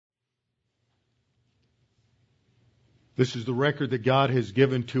This is the record that God has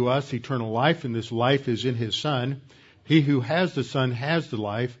given to us, eternal life, and this life is in His Son. He who has the Son has the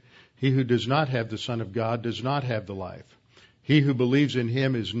life. He who does not have the Son of God does not have the life. He who believes in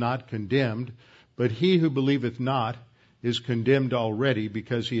Him is not condemned, but he who believeth not is condemned already,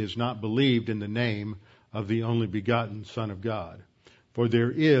 because he has not believed in the name of the only begotten Son of God. For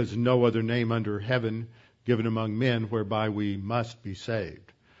there is no other name under heaven given among men whereby we must be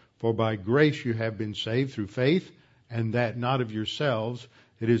saved. For by grace you have been saved through faith, and that not of yourselves.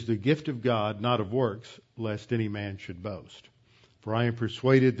 It is the gift of God, not of works, lest any man should boast. For I am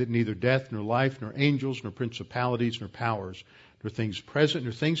persuaded that neither death, nor life, nor angels, nor principalities, nor powers, nor things present,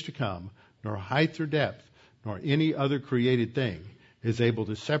 nor things to come, nor height or depth, nor any other created thing is able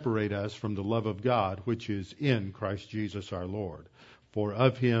to separate us from the love of God, which is in Christ Jesus our Lord. For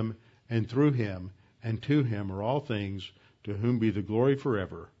of Him, and through Him, and to Him are all things, to whom be the glory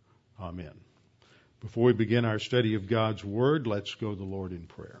forever. Amen. Before we begin our study of God's Word, let's go to the Lord in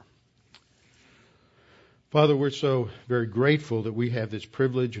prayer. Father, we're so very grateful that we have this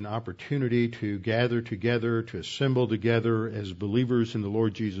privilege and opportunity to gather together, to assemble together as believers in the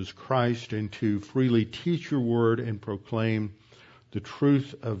Lord Jesus Christ, and to freely teach your Word and proclaim the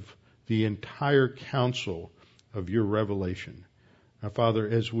truth of the entire counsel of your revelation. Now, Father,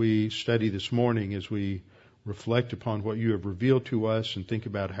 as we study this morning, as we reflect upon what you have revealed to us and think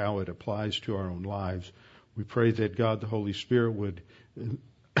about how it applies to our own lives, we pray that God the Holy Spirit would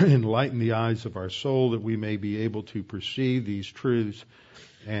enlighten the eyes of our soul, that we may be able to perceive these truths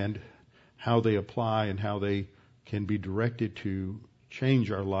and how they apply and how they can be directed to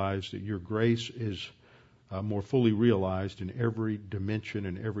change our lives, that your grace is more fully realized in every dimension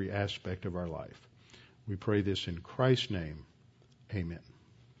and every aspect of our life. We pray this in Christ's name. Amen.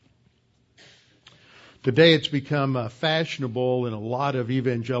 Today it's become fashionable in a lot of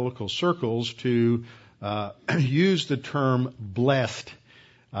evangelical circles to use the term blessed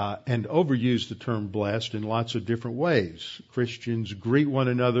and overuse the term blessed in lots of different ways. Christians greet one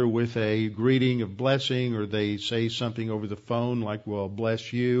another with a greeting of blessing, or they say something over the phone like, well,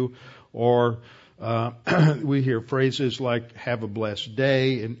 bless you, or we hear phrases like, have a blessed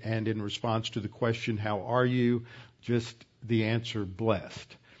day, and in response to the question, how are you, just the answer,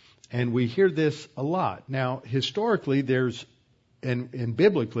 blessed. And we hear this a lot. Now, historically, and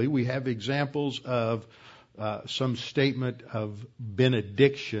biblically, we have examples of some statement of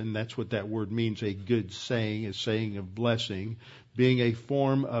benediction. That's what that word means, a good saying, a saying of blessing, being a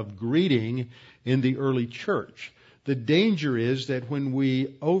form of greeting in the early church. The danger is that when we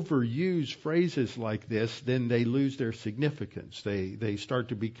overuse phrases like this, then they lose their significance. They start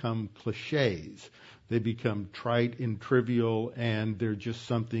to become cliches. They become trite and trivial, and they're just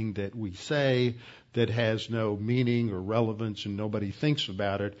something that we say that has no meaning or relevance, and nobody thinks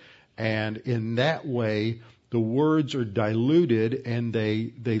about it. And in that way, the words are diluted and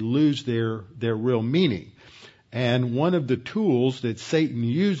they lose their real meaning. And one of the tools that Satan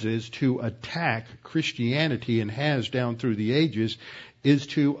uses to attack Christianity, and has down through the ages, is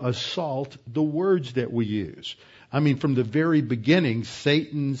to assault the words that we use. I mean, from the very beginning,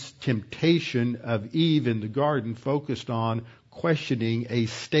 Satan's temptation of Eve in the garden focused on questioning a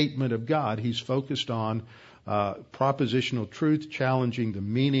statement of God. He's focused on propositional truth, challenging the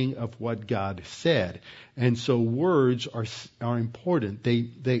meaning of what God said. And so words are important.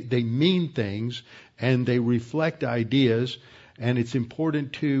 They mean things, and they reflect ideas, and it's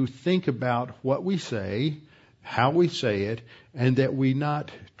important to think about what we say, how we say it, and that we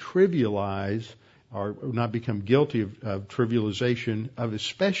not trivialize or not become guilty of trivialization of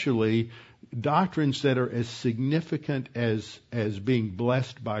especially doctrines that are as significant as being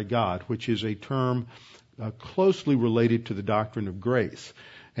blessed by God, which is a term closely related to the doctrine of grace.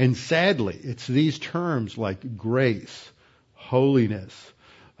 And sadly, it's these terms like grace, holiness,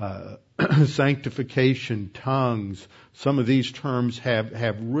 sanctification, tongues. Some of these terms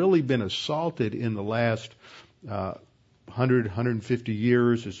have really been assaulted in the last 150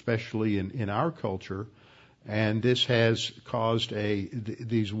 years, especially in our culture. And this has caused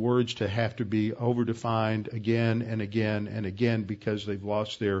these words to have to be overdefined again and again and again, because they've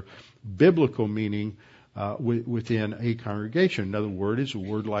lost their biblical meaning within a congregation. Another word is a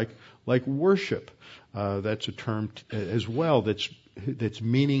word like worship. That's a term as well that's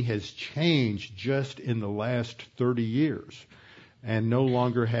meaning has changed just in the last 30 years and no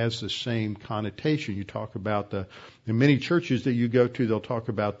longer has the same connotation. You talk about in many churches that you go to, they'll talk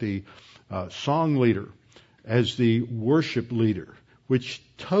about the song leader as the worship leader, which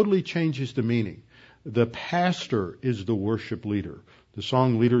totally changes the meaning. The pastor is the worship leader. The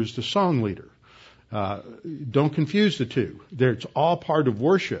song leader is the song leader. Don't confuse the two. It's all part of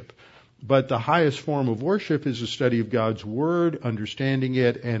worship. But the highest form of worship is the study of God's Word, understanding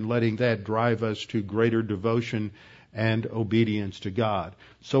it, and letting that drive us to greater devotion and obedience to God.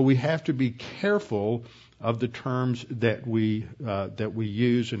 So we have to be careful of the terms that we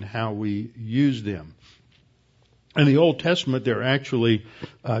use and how we use them. In the Old Testament, there are actually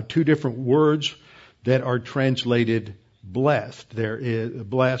two different words that are translated blessed. There is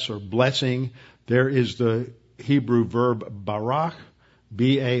bless or blessing. There is the Hebrew verb barak,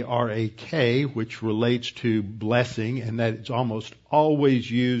 B-A-R-A-K, which relates to blessing, and that it's almost always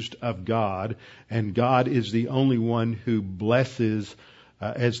used of God, and God is the only one who blesses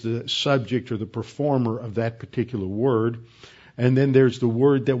as the subject or the performer of that particular word. And then there's the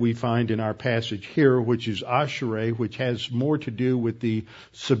word that we find in our passage here, which is ashereh, which has more to do with the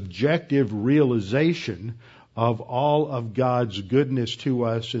subjective realization of all of God's goodness to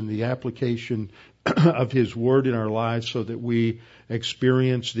us in the application of His Word in our lives so that we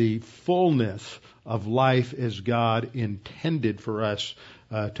experience the fullness of life as God intended for us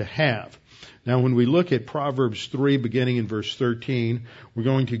to have. Now, when we look at Proverbs 3, beginning in verse 13, we're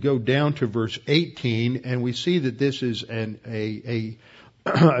going to go down to verse 18, and we see that this is a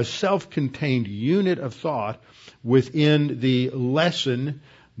self-contained unit of thought within the lesson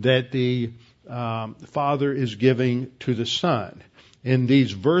that the Father is giving to the Son. In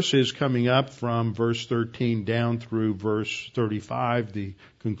these verses coming up from verse 13 down through verse 35, the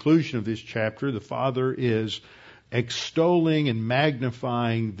conclusion of this chapter, the Father is extolling and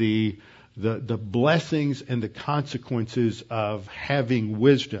magnifying the blessings and the consequences of having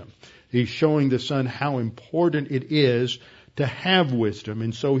wisdom. He's showing the Son how important it is to have wisdom.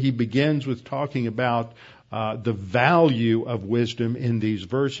 And so he begins with talking about the value of wisdom in these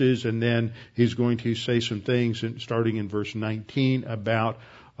verses, and then he's going to say some things starting in verse 19 about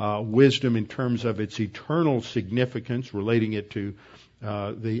wisdom in terms of its eternal significance, relating it to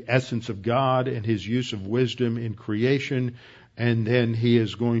the essence of God and His use of wisdom in creation. And then he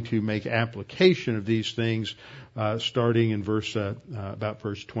is going to make application of these things starting in about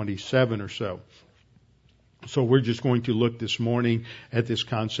verse 27 or so. So we're just going to look this morning at this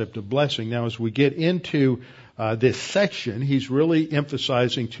concept of blessing. Now, as we get into this section, he's really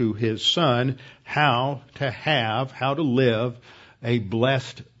emphasizing to his Son how to live a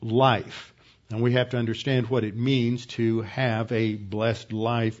blessed life. And we have to understand what it means to have a blessed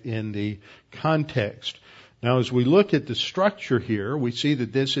life in the context. Now, as we look at the structure here, we see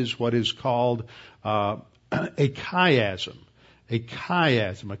that this is what is called a chiasm. A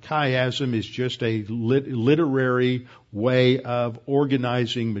chiasm. A chiasm is just a literary way of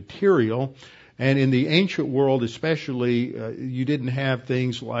organizing material. And in the ancient world especially, you didn't have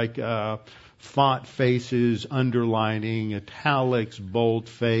things like font faces, underlining, italics,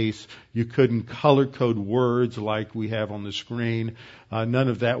 boldface. You couldn't color code words like we have on the screen. None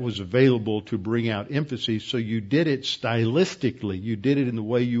of that was available to bring out emphasis. So you did it stylistically. You did it in the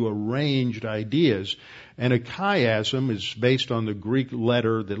way you arranged ideas. And a chiasm is based on the Greek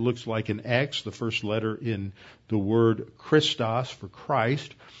letter that looks like an X, the first letter in the word Christos for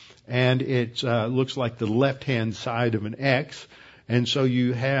Christ. And it looks like the left-hand side of an X. And so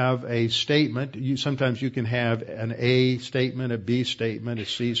you have a statement. Sometimes you can have an A statement, a B statement, a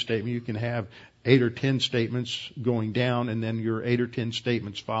C statement. You can have 8 or 10 statements going down, and then your 8 or 10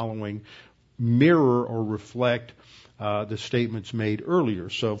 statements following mirror or reflect the statements made earlier.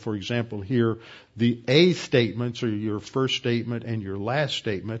 So, for example, here, the A statements are your first statement and your last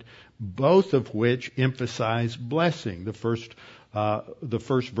statement, both of which emphasize blessing. The first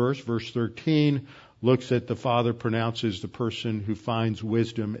verse, verse 13, looks at the Father pronounces the person who finds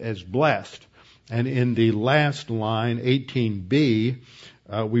wisdom as blessed. And in the last line, 18b,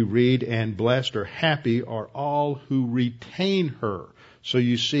 we read, and blessed or happy are all who retain her. So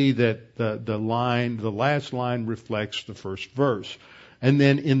you see that the last line reflects the first verse. And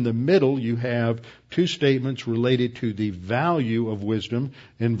then in the middle, you have two statements related to the value of wisdom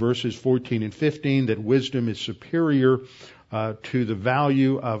in verses 14 and 15, that wisdom is superior to the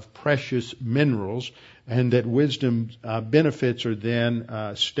value of precious minerals, and that wisdom's benefits are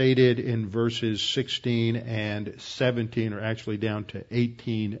then stated in verses 16 and 17, or actually down to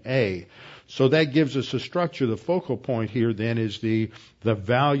 18a. So that gives us a structure. The focal point here then is the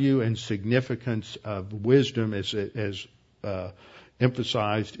value and significance of wisdom as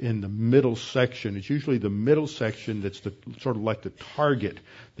emphasized in the middle section. It's usually the middle section that's sort of like the target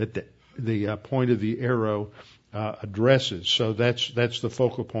that the point of the arrow addresses. So that's the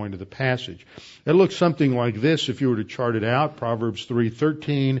focal point of the passage. It looks something like this if you were to chart it out. Proverbs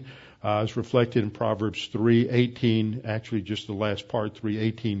 3:13 is reflected in Proverbs 3:18, actually just the last part,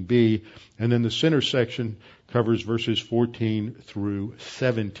 3:18b, and then the center section covers verses 14 through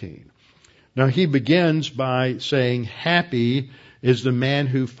 17. Now he begins by saying, happy is the man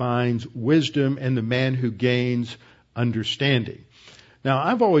who finds wisdom and the man who gains understanding. Now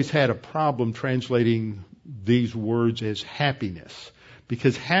I've always had a problem translating these words as happiness,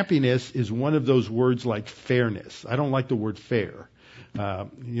 because happiness is one of those words like fairness. I don't like the word fair.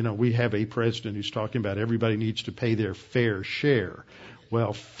 We have a president who's talking about everybody needs to pay their fair share.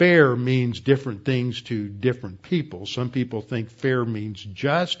 Well, fair means different things to different people. Some people think fair means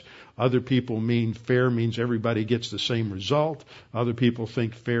just. Other people mean fair means everybody gets the same result. Other people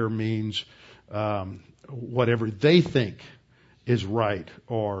think fair means whatever they think is right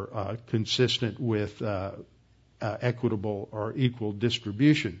or consistent with equitable or equal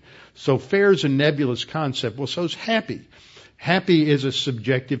distribution. So fair is a nebulous concept. Well, so is happy. Happy is a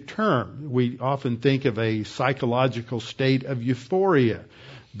subjective term. We often think of a psychological state of euphoria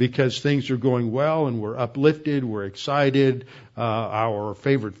because things are going well and we're uplifted, we're excited, our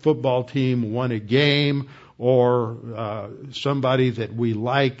favorite football team won a game, or somebody that we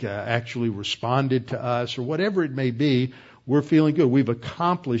like actually responded to us, or whatever it may be. We're feeling good. We've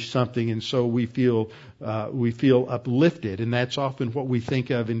accomplished something, and so we feel uplifted, and that's often what we think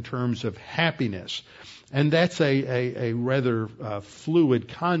of in terms of happiness. And that's a rather fluid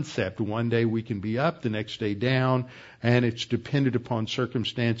concept. One day we can be up, the next day down, and it's dependent upon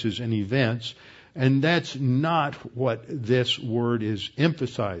circumstances and events. And that's not what this word is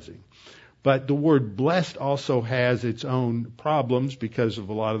emphasizing. But the word blessed also has its own problems because of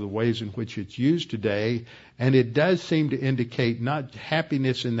a lot of the ways in which it's used today. And it does seem to indicate not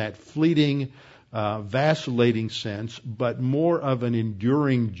happiness in that fleeting, vacillating sense, but more of an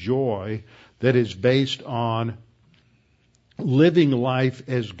enduring joy that is based on living life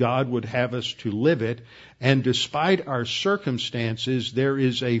as God would have us to live it. And despite our circumstances, there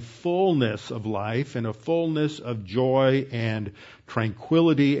is a fullness of life and a fullness of joy and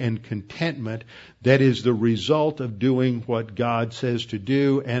tranquility and contentment that is the result of doing what God says to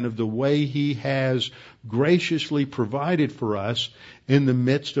do and of the way He has graciously provided for us in the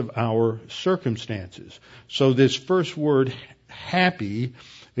midst of our circumstances. So this first word, happy,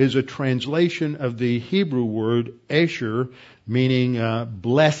 is a translation of the Hebrew word asher, meaning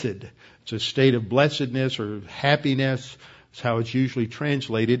blessed. It's a state of blessedness or happiness. That's how it's usually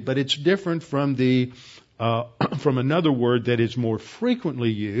translated, but it's different from from another word that is more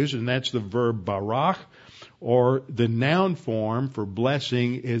frequently used, and that's the verb barak, or the noun form for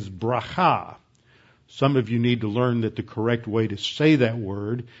blessing is bracha. Some of you need to learn that the correct way to say that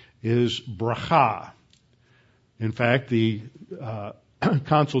word is bracha. In fact, the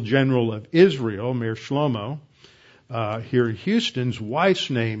Consul General of Israel, Meir Shlomo, here in Houston's wife's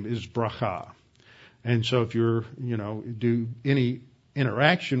name is Bracha. And so if do any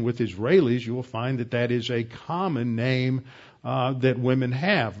interaction with Israelis, you will find that is a common name that women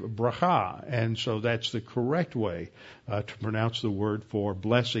have, Bracha. And so that's the correct way to pronounce the word for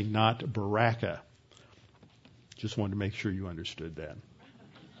blessing, not Baraka. Just wanted to make sure you understood that.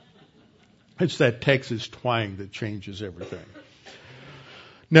 It's that Texas twang that changes everything.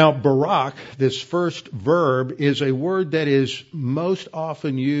 Now, barak, this first verb, is a word that is most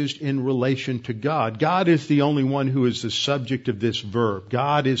often used in relation to God. God is the only one who is the subject of this verb.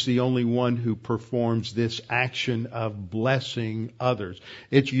 God is the only one who performs this action of blessing others.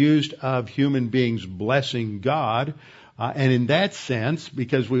 It's used of human beings blessing God. And in that sense,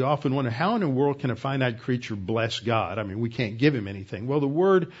 because we often wonder, how in the world can a finite creature bless God? I mean, we can't give Him anything. Well, the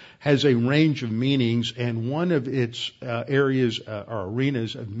word has a range of meanings, and one of its areas or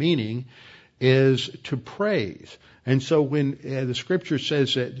arenas of meaning is to praise. And so when the Scripture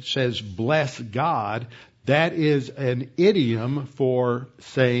says bless God, that is an idiom for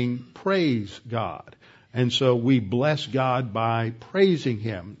saying praise God. And so we bless God by praising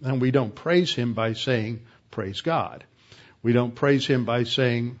Him, and we don't praise Him by saying praise God. We don't praise Him by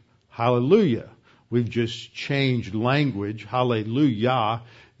saying hallelujah. We've just changed language. Hallelujah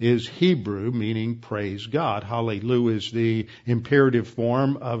is Hebrew, meaning praise God. Hallelujah is the imperative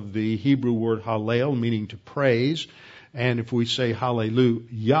form of the Hebrew word hallel, meaning to praise. And if we say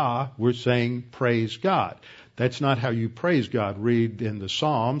hallelujah, we're saying praise God. That's not how you praise God. Read in the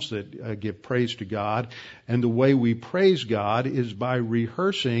Psalms that give praise to God. And the way we praise God is by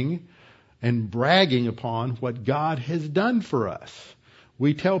rehearsing and bragging upon what God has done for us.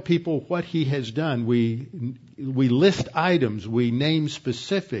 We tell people what He has done. We list items. We name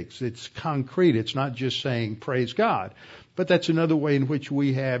specifics. It's concrete. It's not just saying praise God. But that's another way in which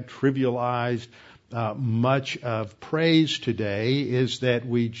we have trivialized much of praise today, is that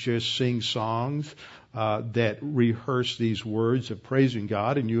we just sing songs that rehearse these words of praising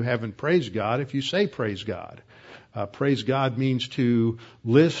God, and you haven't praised God if you say praise God. Praise God means to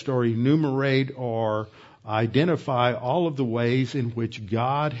list or enumerate or identify all of the ways in which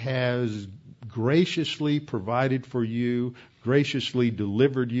God has graciously provided for you, graciously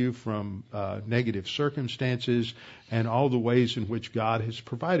delivered you from negative circumstances, and all the ways in which God has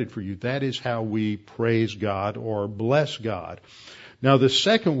provided for you. That is how we praise God or bless God. Now, the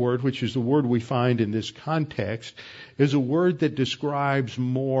second word, which is the word we find in this context, is a word that describes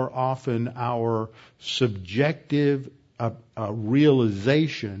more often our subjective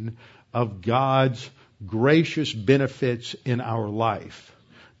realization of God's gracious benefits in our life.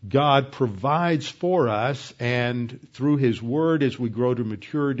 God provides for us, and through His Word, as we grow to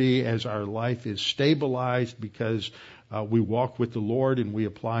maturity, as our life is stabilized because we walk with the Lord and we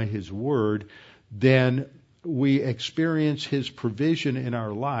apply His Word, then we experience His provision in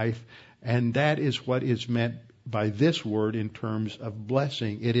our life, and that is what is meant by this word in terms of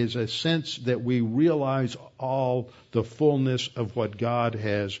blessing. It is a sense that we realize all the fullness of what God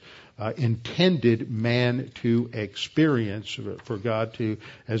has intended man to experience, for God to,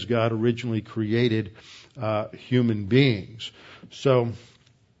 as God originally created human beings. So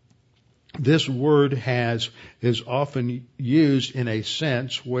this word is often used in a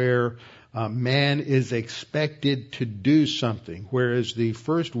sense where man is expected to do something, whereas the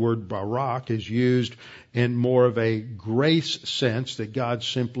first word, barak, is used in more of a grace sense, that God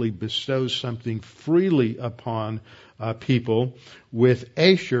simply bestows something freely upon people. With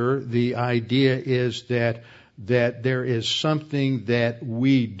Asher, the idea is that there is something that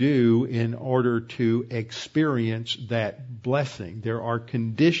we do in order to experience that blessing. There are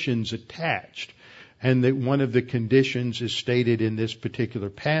conditions attached. And that one of the conditions is stated in this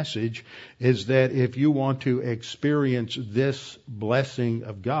particular passage is that if you want to experience this blessing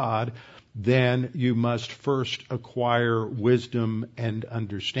of God, then you must first acquire wisdom and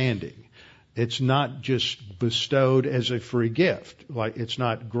understanding. It's not just bestowed as a free gift. Like, it's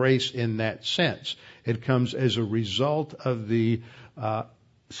not grace in that sense. It comes as a result of the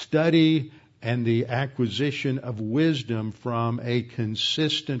study and the acquisition of wisdom from a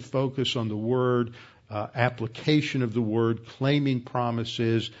consistent focus on the Word, application of the Word, claiming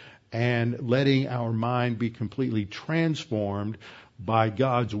promises, and letting our mind be completely transformed by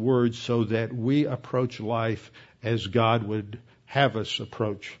God's Word so that we approach life as God would have us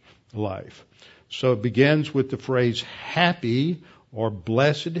approach life. So it begins with the phrase happy or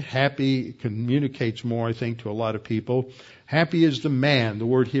blessed. Happy communicates more, I think, to a lot of people. Happy is the man. The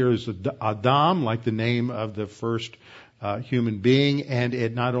word here is Adam, like the name of the first human being, and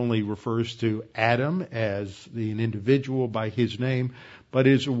it not only refers to Adam as an individual by his name, but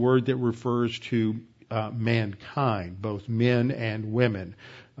is a word that refers to mankind, both men and women.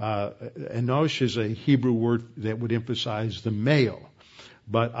 Enosh is a Hebrew word that would emphasize the male,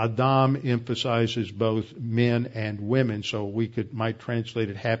 but Adam emphasizes both men and women, so we might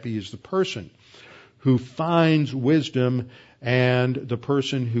translate it, happy is the person who finds wisdom and the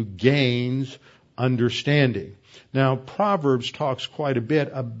person who gains understanding. Now, Proverbs talks quite a bit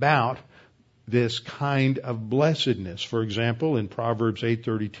about this kind of blessedness. For example, in Proverbs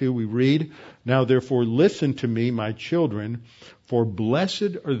 8:32 we read, "Now therefore listen to me, my children, for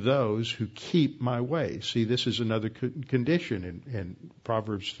blessed are those who keep my ways." See, this is another condition in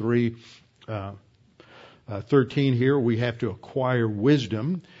Proverbs 3:13 here. We have to acquire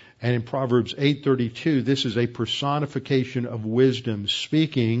wisdom. And in Proverbs 8:32, this is a personification of wisdom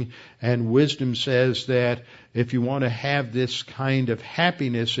speaking. And wisdom says that if you want to have this kind of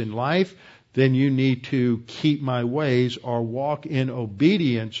happiness in life, then you need to keep my ways or walk in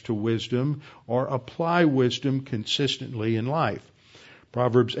obedience to wisdom or apply wisdom consistently in life.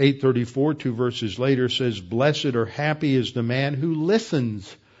 Proverbs 8:34, 2 verses later, says, "Blessed or happy is the man who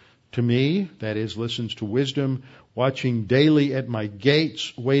listens to me," that is, listens to wisdom, "watching daily at my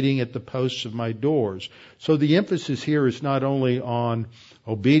gates, waiting at the posts of my doors." So the emphasis here is not only on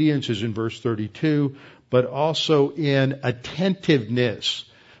obedience, as in verse 32, but also in attentiveness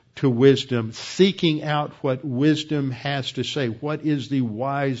to wisdom, seeking out what wisdom has to say. What is the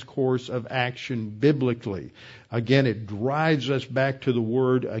wise course of action biblically? Again, it drives us back to the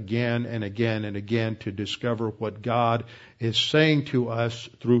Word again and again and again to discover what God is saying to us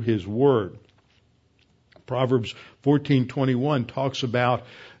through His Word. Proverbs 14:21 talks about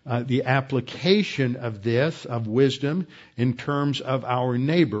the application of this, of wisdom, in terms of our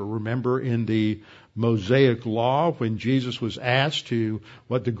neighbor. Remember in the Mosaic Law, when Jesus was asked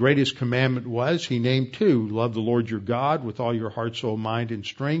what the greatest commandment was, He named two: love the Lord your God with all your heart, soul, mind, and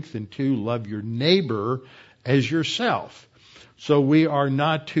strength, and two, love your neighbor as yourself. So we are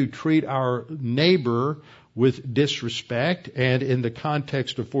not to treat our neighbor with disrespect, and in the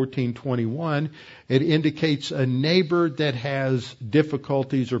context of 14:21, it indicates a neighbor that has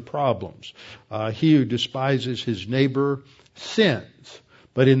difficulties or problems. He who despises his neighbor sins.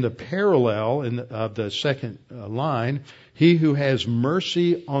 But in the parallel of the second line, he who has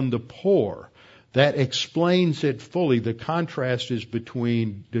mercy on the poor, that explains it fully. The contrast is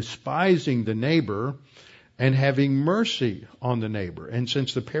between despising the neighbor and having mercy on the neighbor. And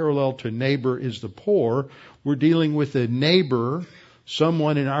since the parallel to neighbor is the poor, we're dealing with a neighbor,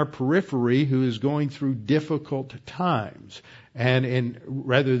 someone in our periphery who is going through difficult times. And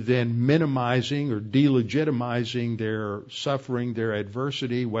rather than minimizing or delegitimizing their suffering, their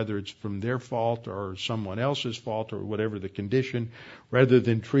adversity, whether it's from their fault or someone else's fault or whatever the condition, rather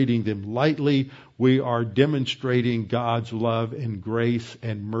than treating them lightly, we are demonstrating God's love and grace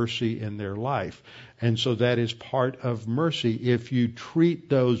and mercy in their life. And so that is part of mercy. If you treat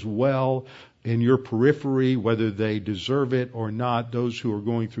those well in your periphery, whether they deserve it or not, those who are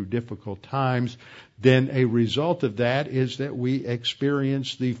going through difficult times, then a result of that is that we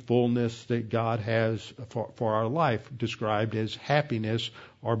experience the fullness that God has for our life, described as happiness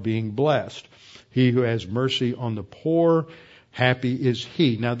or being blessed. He who has mercy on the poor, happy is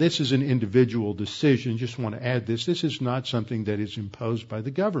he. Now, this is an individual decision. Just want to add this. This is not something that is imposed by the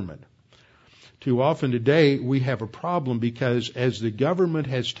government. Too often today, we have a problem because as the government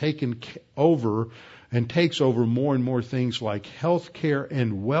has taken over and takes over more and more things like health care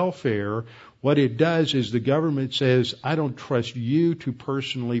and welfare, what it does is the government says, I don't trust you to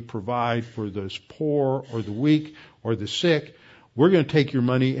personally provide for those poor or the weak or the sick. We're going to take your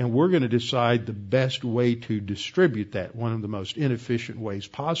money and we're going to decide the best way to distribute that, one of the most inefficient ways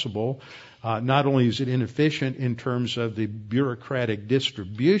possible. Not only is it inefficient in terms of the bureaucratic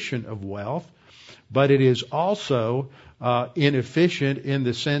distribution of wealth, but it is also inefficient in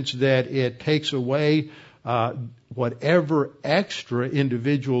the sense that it takes away whatever extra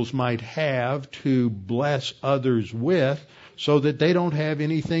individuals might have to bless others with so that they don't have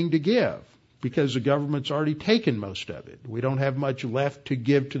anything to give because the government's already taken most of it. We don't have much left to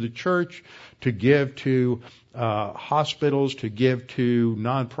give to the church, to give to hospitals, to give to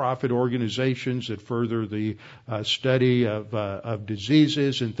nonprofit organizations that further the study of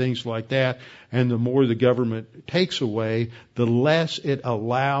diseases and things like that. And the more the government takes away, the less it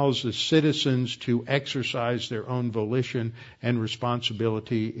allows the citizens to exercise their own volition and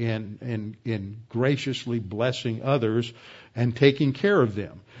responsibility in graciously blessing others and taking care of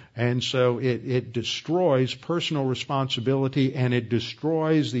them. And so it destroys personal responsibility and it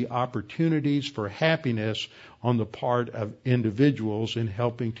destroys the opportunities for happiness on the part of individuals in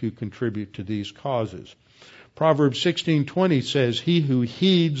helping to contribute to these causes. Proverbs 16:20 says, he who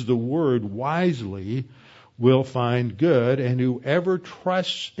heeds the word wisely will find good, and whoever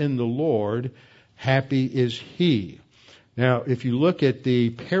trusts in the Lord, happy is he. Now, if you look at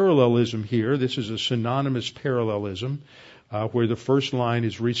the parallelism here, this is a synonymous parallelism. Where the first line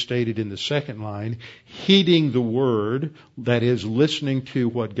is restated in the second line, heeding the word, that is, listening to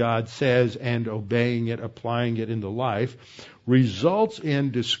what God says and obeying it, applying it in the life, results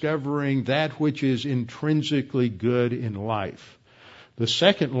in discovering that which is intrinsically good in life. The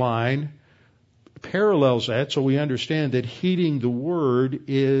second line parallels that, so we understand that heeding the word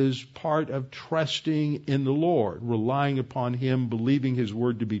is part of trusting in the Lord, relying upon Him, believing His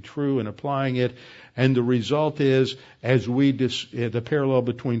word to be true and applying it. And the result is, as the parallel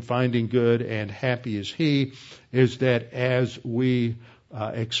between finding good and happy is he, is that as we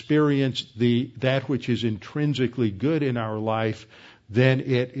experience that which is intrinsically good in our life, then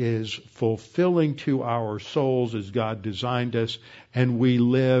it is fulfilling to our souls as God designed us, and we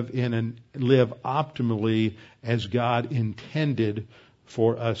live optimally as God intended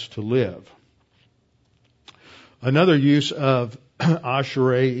for us to live. Another use of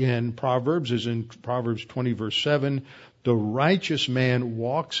Asherah in Proverbs is in Proverbs 20 verse 7. The righteous man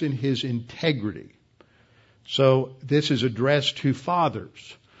walks in his integrity. So this is addressed to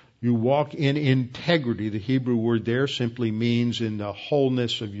fathers. You walk in integrity. The Hebrew word there simply means in the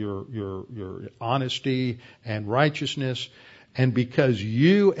wholeness of your honesty and righteousness. And because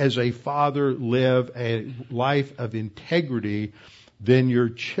you as a father live a life of integrity, then your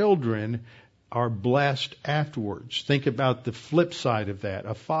children are blessed afterwards. Think about the flip side of that.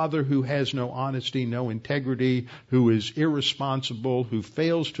 A father who has no honesty, no integrity, who is irresponsible, who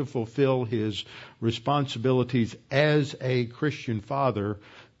fails to fulfill his responsibilities as a Christian father,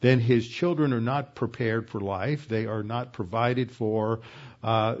 then his children are not prepared for life. They are not provided for.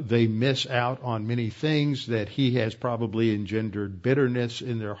 They miss out on many things that he has probably engendered bitterness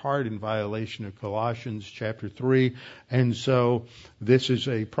in their heart in violation of Colossians chapter 3. And so this is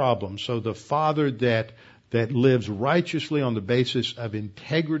a problem. So the father that that lives righteously on the basis of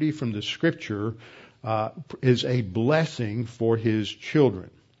integrity from the Scripture is a blessing for his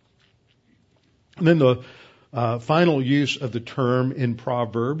children. And then the final use of the term in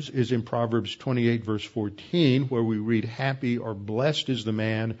Proverbs is in Proverbs 28 verse 14, where we read, happy or blessed is the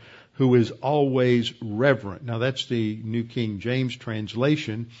man who is always reverent. Now that's the New King James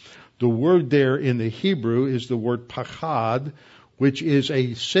translation. The word there in the Hebrew is the word pachad, which is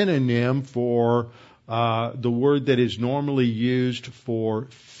a synonym for the word that is normally used for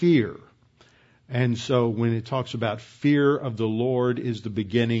fear. And so when it talks about fear of the Lord is the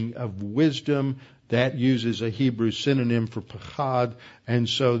beginning of wisdom, that uses a Hebrew synonym for pachad. And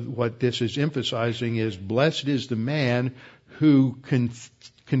so what this is emphasizing is blessed is the man who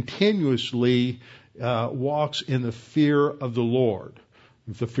continuously walks in the fear of the Lord.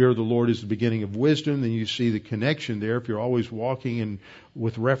 If the fear of the Lord is the beginning of wisdom, then you see the connection there. If you're always walking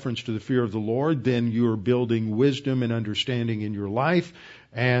with reference to the fear of the Lord, then you are building wisdom and understanding in your life.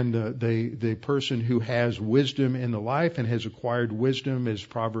 And the person who has wisdom in the life and has acquired wisdom, as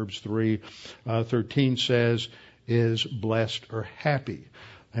Proverbs 3:13 says, is blessed or happy.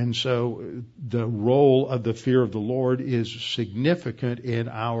 And so the role of the fear of the Lord is significant in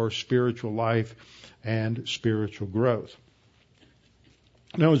our spiritual life and spiritual growth.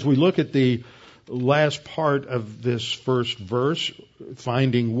 Now, as we look at the last part of this first verse,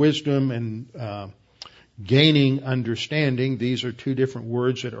 finding wisdom and gaining understanding, these are two different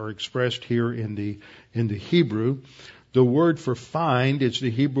words that are expressed here in the Hebrew. The word for find is the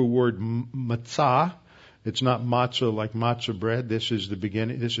Hebrew word matzah. It's not matzah like matzah bread. This is the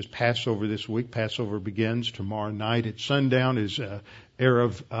beginning. This is Passover this week. Passover begins tomorrow night at sundown. Is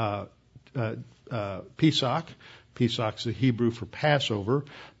Erev Pesach. Pesach's the Hebrew for Passover.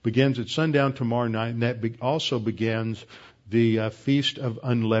 Begins at sundown tomorrow night, and that also begins the Feast of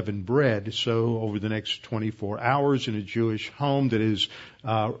Unleavened Bread. So over the next 24 hours in a Jewish home that is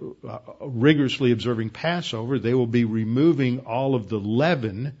rigorously observing Passover, they will be removing all of the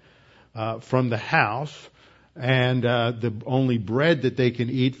leaven from the house, and the only bread that they can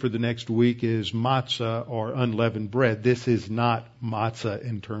eat for the next week is matzah or unleavened bread. This is not matzah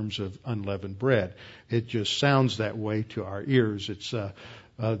in terms of unleavened bread. It just sounds that way to our ears. It's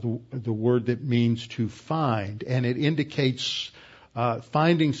the word that means to find, and it indicates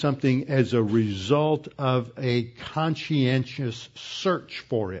finding something as a result of a conscientious search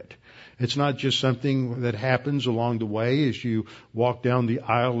for it. It's not just something that happens along the way as you walk down the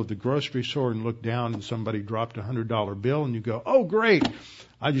aisle of the grocery store and look down and somebody dropped a $100 bill and you go, oh great,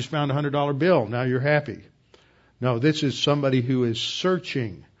 I just found a $100 bill, now you're happy. No, this is somebody who is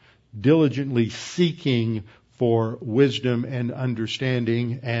searching, diligently seeking for wisdom and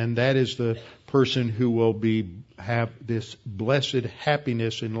understanding, and that is the person who will have this blessed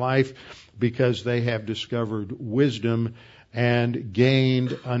happiness in life because they have discovered wisdom and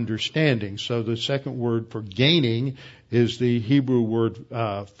gained understanding. So the second word for gaining is the Hebrew word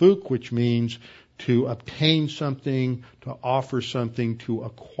fuk, which means to obtain something, to offer something, to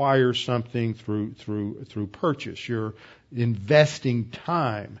acquire something through purchase. You're investing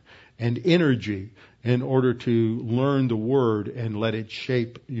time and energy in order to learn the word and let it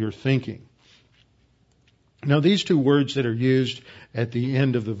shape your thinking. Now these two words that are used at the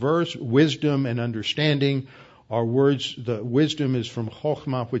end of the verse, wisdom and understanding, are words. The wisdom is from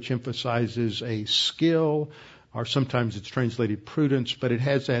chokhmah, which emphasizes a skill, or sometimes it's translated prudence, but it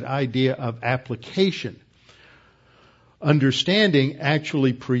has that idea of application. Understanding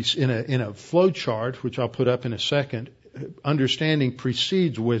actually in a flow chart, which I'll put up in a second, understanding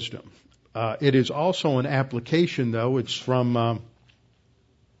precedes wisdom. It is also an application, though. It's from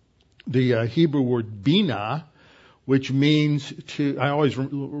the Hebrew word bina, which means to, I always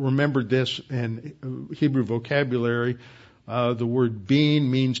remembered this in Hebrew vocabulary, the word bin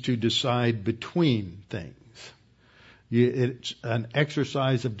means to decide between things. It's an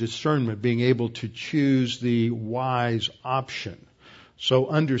exercise of discernment, being able to choose the wise option. So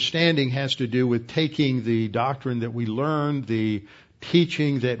understanding has to do with taking the doctrine that we learned, the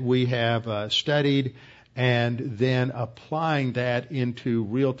teaching that we have studied, and then applying that into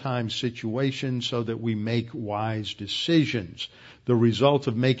real-time situations so that we make wise decisions. The result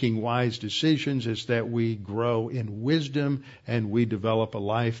of making wise decisions is that we grow in wisdom and we develop a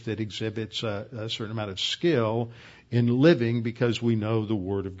life that exhibits a certain amount of skill in living because we know the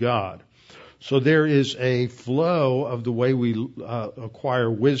Word of God. So there is a flow of the way we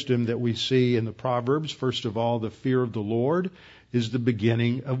acquire wisdom that we see in the Proverbs. First of all, the fear of the Lord is the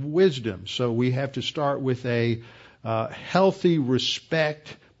beginning of wisdom. So we have to start with a healthy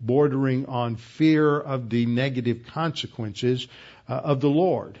respect bordering on fear of the negative consequences of the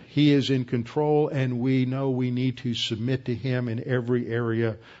Lord. He is in control, and we know we need to submit to Him in every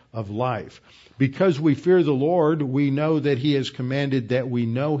area of life. Because we fear the Lord, we know that He has commanded that we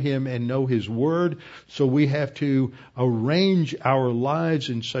know Him and know His Word, so we have to arrange our lives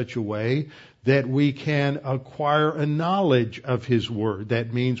in such a way that we can acquire a knowledge of His Word.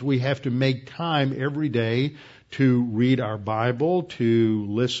 That means we have to make time every day to read our Bible, to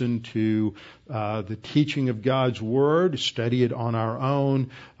listen to the teaching of God's Word, study it on our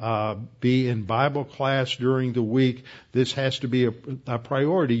own, be in Bible class during the week. This has to be a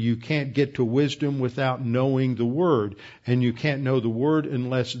priority. You can't get to wisdom without knowing the Word, and you can't know the Word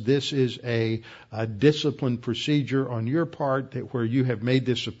unless this is a disciplined procedure on your part where you have made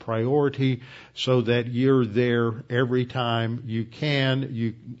this a priority so that you're there every time you can.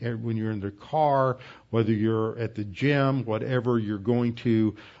 When you're in the car, whether you're at the gym, whatever, you're going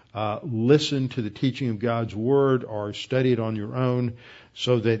to listen to the teaching of God's Word or study it on your own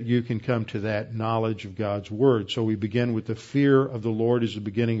so that you can come to that knowledge of God's Word. So we begin with the fear of the Lord as the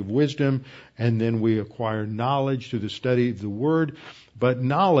beginning of wisdom, and then we acquire knowledge through the study of the Word. But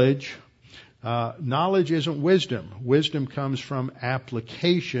knowledge isn't wisdom. Wisdom comes from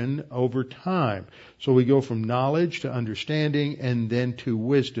application over time. So we go from knowledge to understanding and then to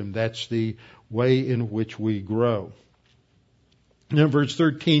wisdom. That's the way in which we grow. Now, verse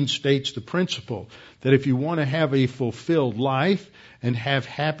 13 states the principle that if you want to have a fulfilled life and have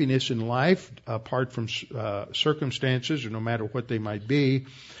happiness in life, apart from circumstances or no matter what they might be,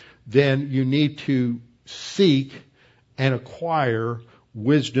 then you need to seek and acquire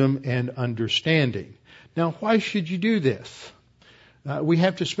wisdom and understanding. Now, why should you do this? We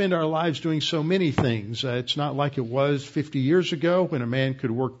have to spend our lives doing so many things. It's not like it was 50 years ago when a man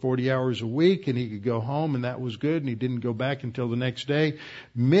could work 40 hours a week and he could go home and that was good and he didn't go back until the next day.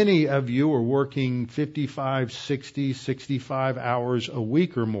 Many of you are working 55, 60, 65 hours a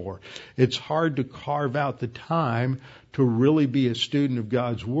week or more. It's hard to carve out the time to really be a student of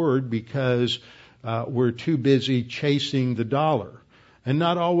God's Word because we're too busy chasing the dollar. And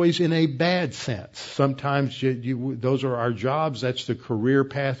not always in a bad sense. Sometimes those are our jobs, that's the career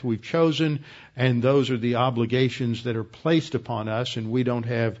path we've chosen, and those are the obligations that are placed upon us, and we don't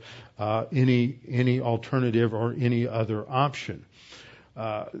have any alternative or any other option.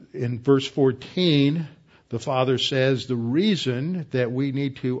 In verse 14, the Father says the reason that we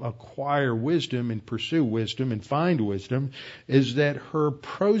need to acquire wisdom and pursue wisdom and find wisdom is that her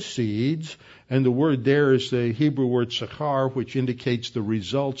proceeds, and the word there is the Hebrew word sachar, which indicates the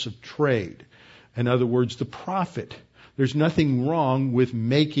results of trade. In other words, the profit. There's nothing wrong with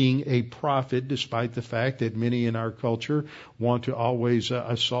making a profit, despite the fact that many in our culture want to always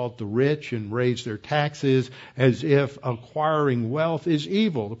assault the rich and raise their taxes as if acquiring wealth is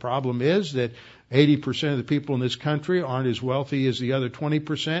evil. The problem is that 80% of the people in this country aren't as wealthy as the other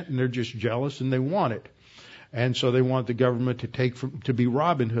 20%, and they're just jealous and they want it. And so they want the government to be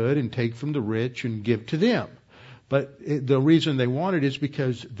Robin Hood and take from the rich and give to them. But the reason they want it is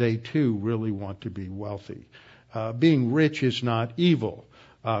because they too really want to be wealthy. Being rich is not evil.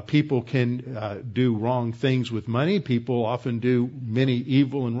 People can do wrong things with money. People often do many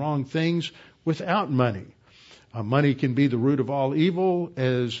evil and wrong things without money. Money can be the root of all evil,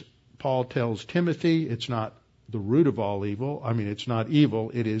 as Paul tells Timothy. It's not the root of all evil. It's not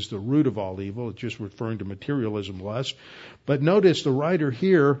evil. It is the root of all evil. It's just referring to materialism, lust. But notice the writer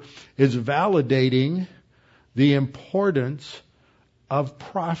here is validating the importance of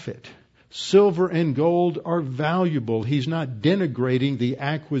profit. Silver and gold are valuable. He's not denigrating the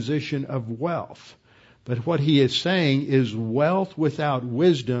acquisition of wealth. But what he is saying is wealth without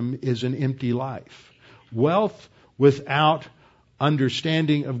wisdom is an empty life. Wealth without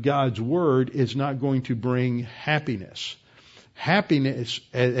understanding of God's Word is not going to bring happiness. Happiness,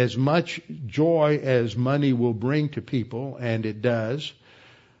 as much joy as money will bring to people, and it does,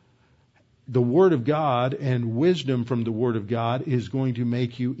 the Word of God and wisdom from the Word of God is going to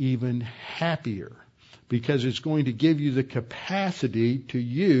make you even happier, because it's going to give you the capacity to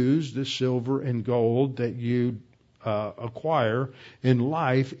use the silver and gold that you acquire in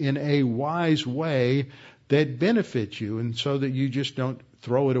life in a wise way that benefits you, and so that you just don't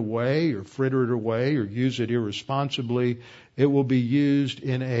throw it away or fritter it away or use it irresponsibly. It will be used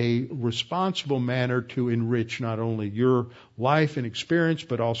in a responsible manner to enrich not only your life and experience,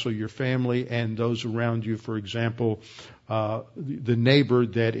 but also your family and those around you. For example, the neighbor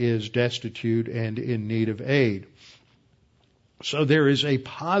that is destitute and in need of aid. So there is a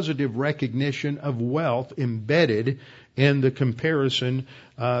positive recognition of wealth embedded in the comparison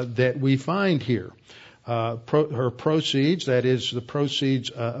that we find here. her proceeds, that is, the proceeds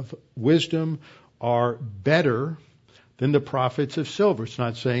of wisdom, are better than the profits of silver. It's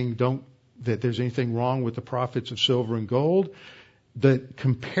not saying that there's anything wrong with the profits of silver and gold. The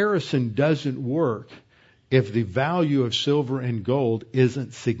comparison doesn't work if the value of silver and gold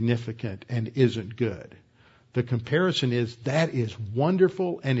isn't significant and isn't good. The comparison is that is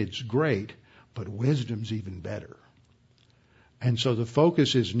wonderful and it's great, but wisdom's even better. And so the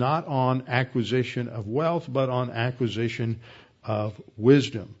focus is not on acquisition of wealth, but on acquisition of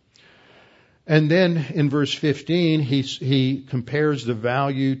wisdom. And then in verse 15, he compares the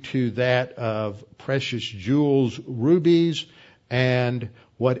value to that of precious jewels, rubies, and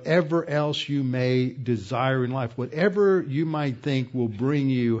whatever else you may desire in life, whatever you might think will bring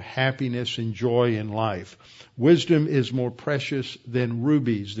you happiness and joy in life. Wisdom is more precious than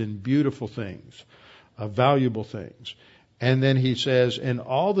rubies, than beautiful things, valuable things. And then he says, and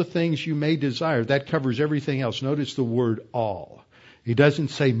all the things you may desire, that covers everything else. Notice the word all. He doesn't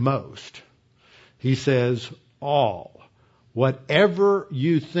say most. He says all. Whatever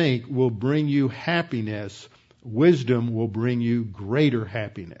you think will bring you happiness, wisdom will bring you greater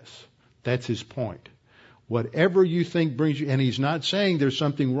happiness. That's his point. Whatever you think brings you, and he's not saying there's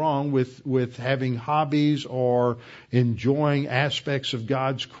something wrong with having hobbies or enjoying aspects of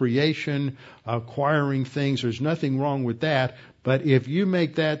God's creation, acquiring things. There's nothing wrong with that. But if you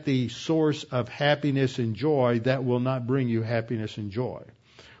make that the source of happiness and joy, that will not bring you happiness and joy.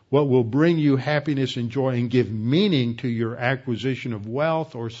 What will bring you happiness and joy and give meaning to your acquisition of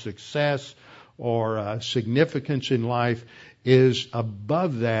wealth or success or significance in life is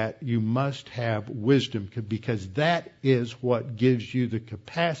above that, you must have wisdom, because that is what gives you the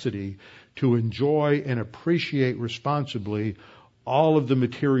capacity to enjoy and appreciate responsibly all of the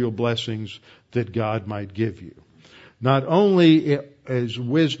material blessings that God might give you. Not only is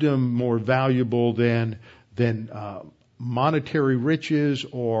wisdom more valuable than monetary riches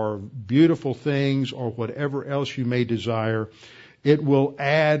or beautiful things or whatever else you may desire, it will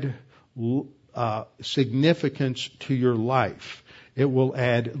add significance to your life. It will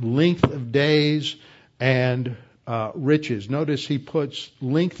add length of days and riches. Notice he puts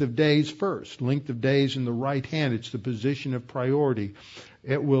length of days first. Length of days in the right hand. It's the position of priority.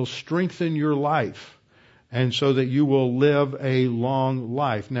 It will strengthen your life, and so that you will live a long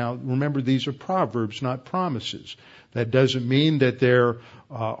life. Now, remember, these are proverbs, not promises. That doesn't mean that there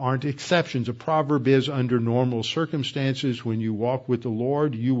aren't exceptions. A proverb is under normal circumstances. When you walk with the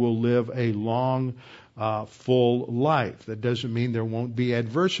Lord, you will live a long, full life. That doesn't mean there won't be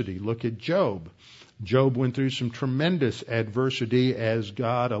adversity. Look at Job. Job went through some tremendous adversity as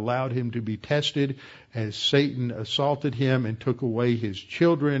God allowed him to be tested, as Satan assaulted him and took away his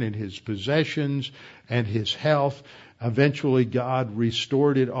children and his possessions and his health. Eventually, God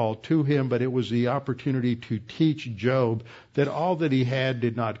restored it all to him, but it was the opportunity to teach Job that all that he had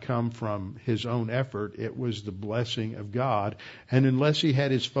did not come from his own effort. It was the blessing of God. And unless he had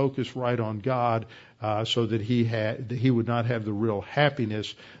his focus right on God, so that he would not have the real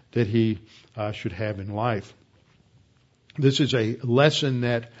happiness that he should have in life. This is a lesson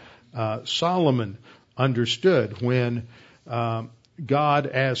that Solomon understood when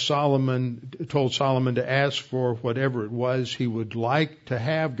God told Solomon to ask for whatever it was he would like to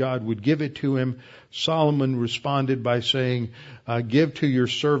have. God would give it to him. Solomon responded by saying, give to your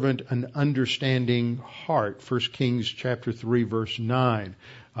servant an understanding heart. 1 Kings chapter 3 verse 9.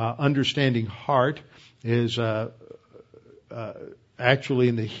 Understanding heart is actually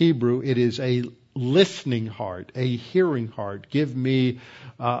in the Hebrew, it is a listening heart, a hearing heart. Give me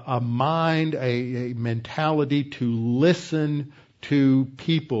a mind, a mentality to listen to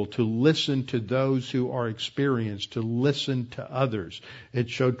people, to listen to those who are experienced, to listen to others. It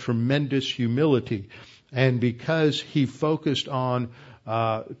showed tremendous humility. And because he focused on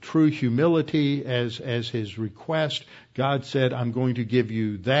true humility as his request, God said, I'm going to give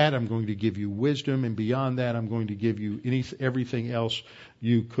you that, I'm going to give you wisdom, and beyond that I'm going to give you everything else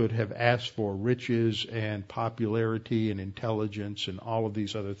you could have asked for, riches and popularity and intelligence and all of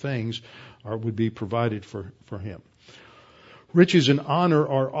these other things would be provided for him. Riches and honor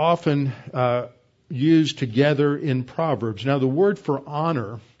are often used together in Proverbs. Now the word for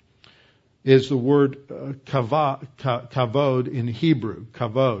honor is the word kavod in Hebrew,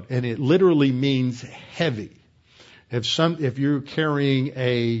 kavod, and it literally means heavy. If you're carrying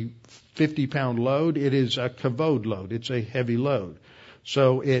a 50-pound load, it is a kavod load. It's a heavy load.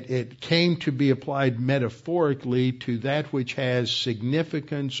 So it came to be applied metaphorically to that which has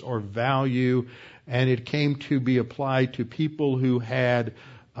significance or value, and it came to be applied to people who had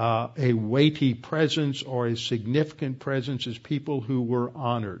a weighty presence or a significant presence is people who were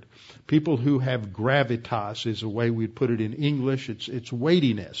honored. People who have gravitas is a way we'd put it in English. It's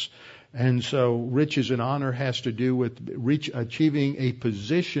weightiness. And so riches and honor has to do with achieving a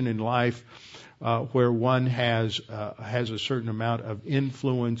position in life where one has a certain amount of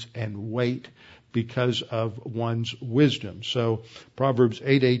influence and weight because of one's wisdom. So Proverbs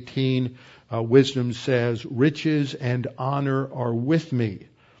 8:18, wisdom says, riches and honor are with me,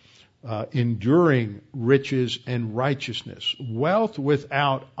 enduring riches and righteousness. Wealth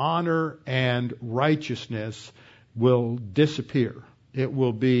without honor and righteousness will disappear. It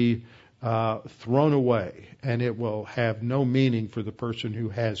will be thrown away, and it will have no meaning for the person who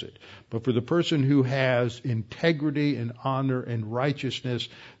has it. But for the person who has integrity and honor and righteousness,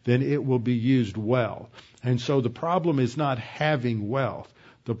 then it will be used well. And so the problem is not having wealth.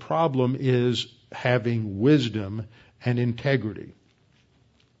 The problem is having wisdom and integrity.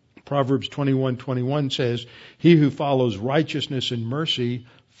 Proverbs 21:21 says, he who follows righteousness and mercy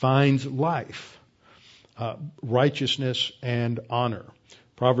finds life, righteousness and honor.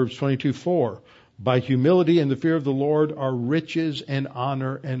 Proverbs 22:4, by humility and the fear of the Lord are riches and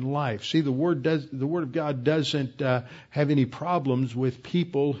honor and life. See, the Word of God doesn't have any problems with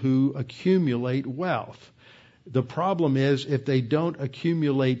people who accumulate wealth. The problem is if they don't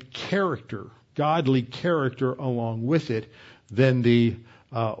accumulate character, godly character along with it, then the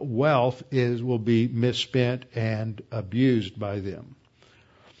wealth will be misspent and abused by them.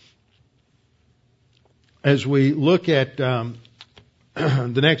 As we look at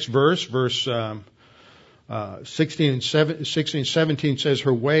the next verse 16 and 17 says,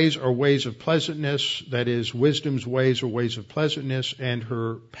 her ways are ways of pleasantness, that is, wisdom's ways are ways of pleasantness, and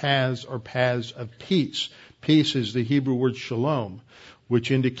her paths are paths of peace. Peace is the Hebrew word shalom, which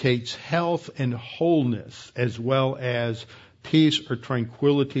indicates health and wholeness, as well as peace or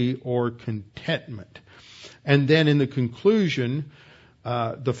tranquility or contentment. And then in the conclusion,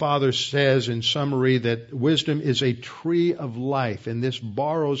 the Father says in summary that wisdom is a tree of life, and this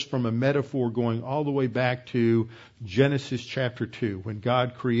borrows from a metaphor going all the way back to Genesis chapter 2. When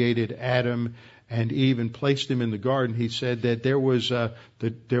God created Adam and Eve and placed them in the garden, He said that there was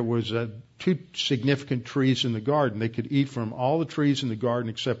two significant trees in the garden. They could eat from all the trees in the garden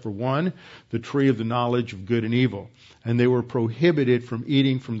except for one, the tree of the knowledge of good and evil. And they were prohibited from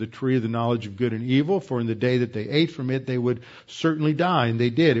eating from the tree of the knowledge of good and evil, for in the day that they ate from it, they would certainly die. And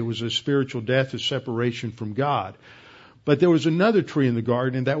they did. It was a spiritual death, a separation from God. But there was another tree in the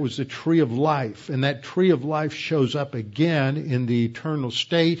garden, and that was the tree of life. And that tree of life shows up again in the eternal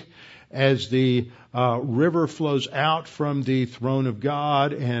state as the river flows out from the throne of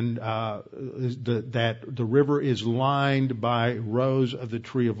God, and that the river is lined by rows of the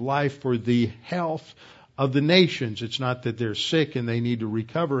tree of life for the health of the nations. It's not that they're sick and they need to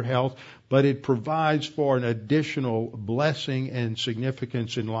recover health, but it provides for an additional blessing and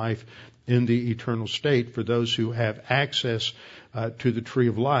significance in life in the eternal state for those who have access to the tree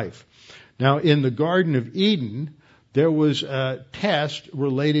of life. Now, in the Garden of Eden, there was a test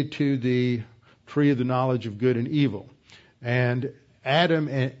related to the tree of the knowledge of good and evil. And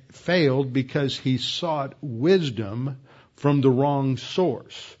Adam failed because he sought wisdom from the wrong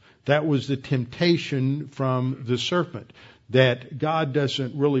source. That was the temptation from the serpent, that God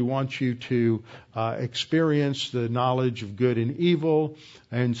doesn't really want you to experience the knowledge of good and evil,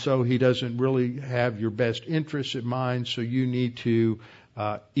 and so He doesn't really have your best interests in mind, so you need to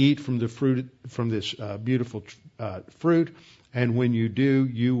eat from the fruit, from this beautiful fruit, and when you do,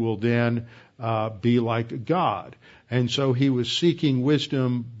 you will then be like God. And so he was seeking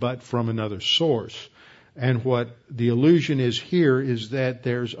wisdom, but from another source. And what the illusion is here is that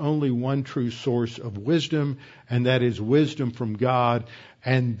there's only one true source of wisdom, and that is wisdom from God,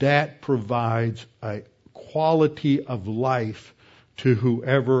 and that provides a quality of life to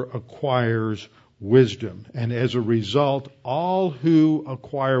whoever acquires wisdom. And as a result, all who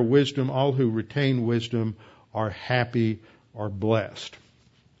acquire wisdom, all who retain wisdom, are happy or blessed.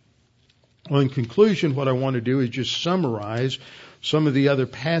 Well, in conclusion, what I want to do is just summarize some of the other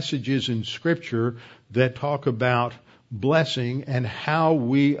passages in Scripture that talk about blessing and how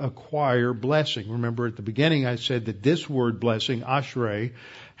we acquire blessing. Remember at the beginning I said that this word blessing, ashrei,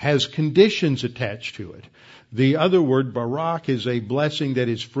 has conditions attached to it. The other word, barak, is a blessing that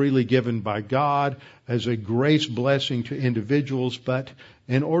is freely given by God as a grace blessing to individuals, but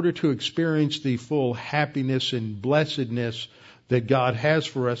in order to experience the full happiness and blessedness that God has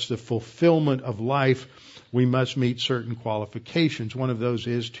for us, the fulfillment of life, we must meet certain qualifications. One of those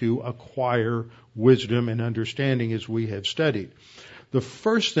is to acquire wisdom and understanding, as we have studied. the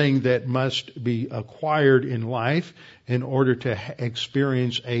first thing that must be acquired in life in order to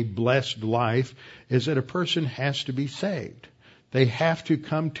experience a blessed life is that a person has to be saved. They have to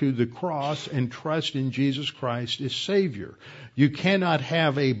come to the cross and trust in Jesus Christ as Savior. You cannot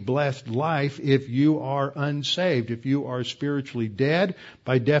have a blessed life if you are unsaved. If you are spiritually dead,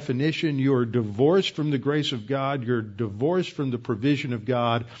 by definition, you are divorced from the grace of God. You're divorced from the provision of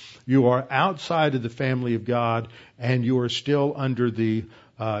God. You are outside of the family of God, and you are still under the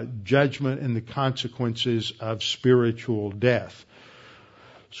judgment and the consequences of spiritual death.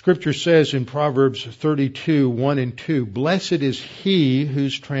 Scripture says in Proverbs 32, 1 and 2, "Blessed is he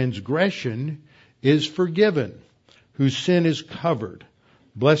whose transgression is forgiven, whose sin is covered.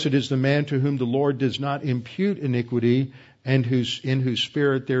 Blessed is the man to whom the Lord does not impute iniquity, and in whose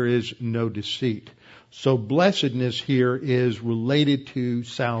spirit there is no deceit." So blessedness here is related to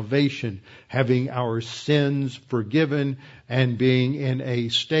salvation, having our sins forgiven and being in a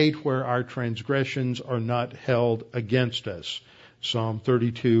state where our transgressions are not held against us. Psalm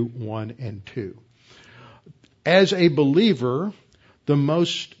 32, 1 and 2. As a believer,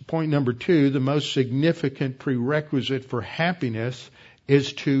 point number 2, the most significant prerequisite for happiness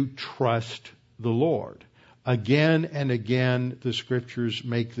is to trust the Lord. Again and again, the Scriptures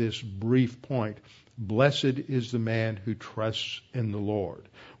make this brief point. Blessed is the man who trusts in the Lord.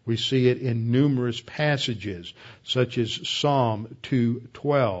 We see it in numerous passages, such as Psalm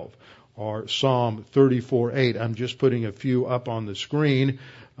 2:12. Or Psalm 34:8. I'm just putting a few up on the screen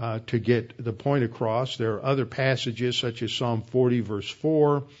to get the point across. There are other passages such as Psalm 40 verse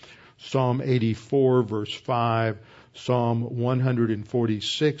 4, Psalm 84 verse 5, Psalm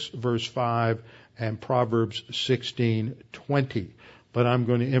 146 verse 5, and Proverbs 16:20. But I'm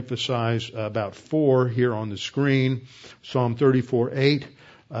going to emphasize about 4 here on the screen. Psalm 34:8.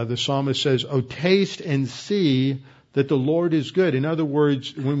 The psalmist says, "O taste and see that the Lord is good." In other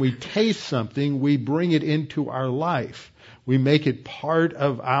words, when we taste something, we bring it into our life. We make it part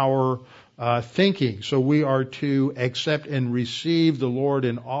of our thinking. So we are to accept and receive the Lord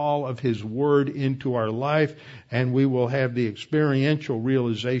and all of His Word into our life, and we will have the experiential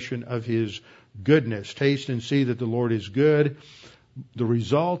realization of His goodness. Taste and see that the Lord is good. The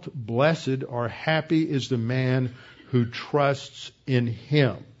result, blessed or happy is the man who trusts in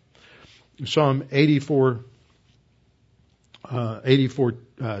Him. Psalm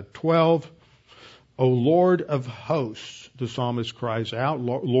 84:12, "O Lord of hosts," the psalmist cries out,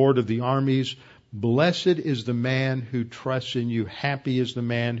 "Lord of the armies, blessed is the man who trusts in you. Happy is the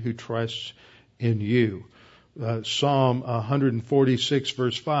man who trusts in you." Psalm 146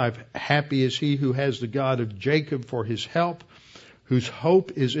 verse 5, "Happy is he who has the God of Jacob for his help, whose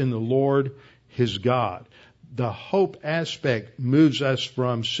hope is in the Lord his God." The hope aspect moves us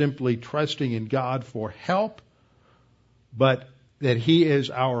from simply trusting in God for help, but that He is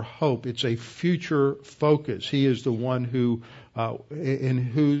our hope. It's a future focus. He is the one in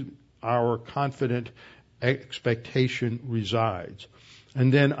whom our confident expectation resides.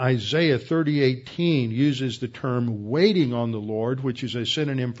 And then Isaiah 30:18 uses the term waiting on the Lord, which is a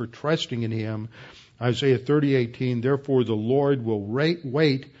synonym for trusting in Him. Isaiah 30:18, "Therefore the Lord will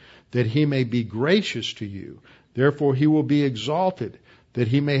wait that He may be gracious to you. Therefore He will be exalted, that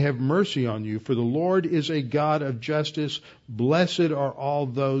He may have mercy on you. For the Lord is a God of justice. Blessed are all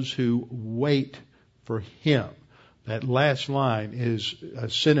those who wait for Him." That last line is a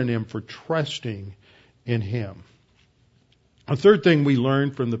synonym for trusting in Him. A third thing we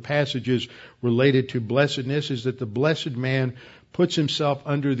learn from the passages related to blessedness is that the blessed man puts himself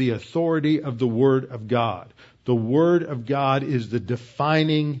under the authority of the Word of God. The Word of God is the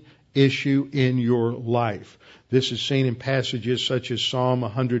defining issue in your life. This is seen in passages such as Psalm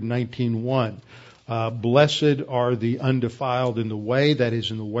 119:1. Blessed are the undefiled in the way, that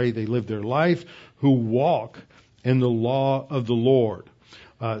is, in the way they live their life, who walk in the law of the Lord.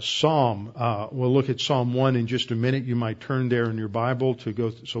 We'll look at Psalm 1 in just a minute. You might turn there in your Bible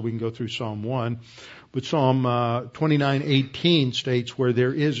so we can go through Psalm 1. But Psalm 29:18 states, "Where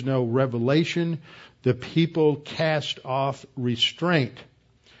there is no revelation, the people cast off restraint.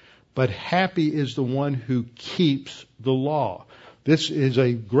 But happy is the one who keeps the law." This is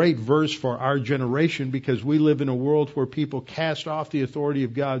a great verse for our generation because we live in a world where people cast off the authority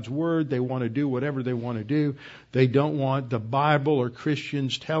of God's Word. They want to do whatever they want to do. They don't want the Bible or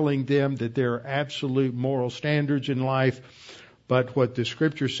Christians telling them that there are absolute moral standards in life. But what the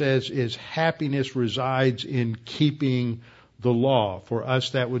Scripture says is happiness resides in keeping the law. For us,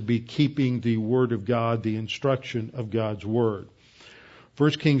 that would be keeping the Word of God, the instruction of God's Word. 1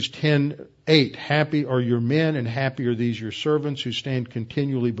 Kings 10:8, happy are your men and happy are these your servants who stand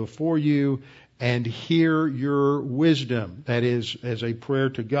continually before you and hear your wisdom. That is, as a prayer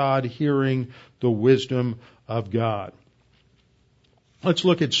to God, hearing the wisdom of God. Let's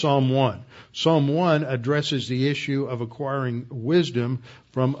look at Psalm 1. Psalm 1 addresses the issue of acquiring wisdom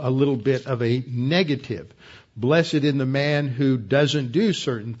from a little bit of a negative. Blessed is the man who doesn't do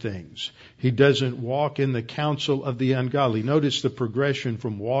certain things. He doesn't walk in the counsel of the ungodly. Notice the progression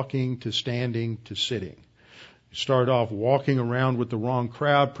from walking to standing to sitting. You start off walking around with the wrong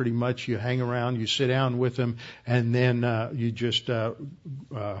crowd. Pretty much you hang around, you sit down with them, and then you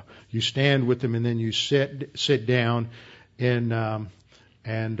stand with them, and then you sit down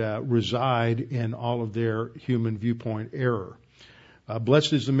and reside in all of their human viewpoint error.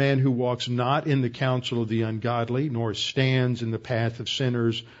 Blessed is the man who walks not in the counsel of the ungodly, nor stands in the path of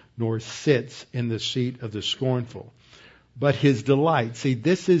sinners, nor sits in the seat of the scornful. But his delight, see,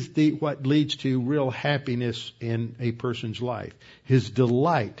 this is what leads to real happiness in a person's life. His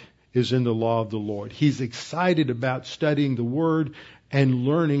delight is in the law of the Lord. He's excited about studying the Word and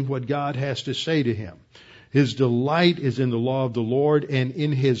learning what God has to say to him. His delight is in the law of the Lord, and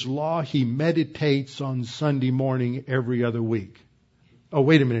in his law he meditates on Sunday morning every other week. Oh,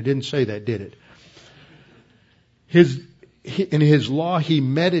 wait a minute, it didn't say that, did it? In his law he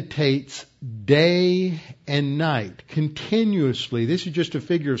meditates day and night, continuously. This is just a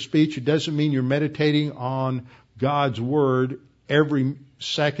figure of speech. It doesn't mean you're meditating on God's Word every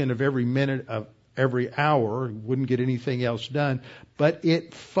second of every minute of every hour. You wouldn't get anything else done. But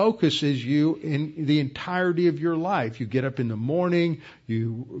it focuses you in the entirety of your life. You get up in the morning,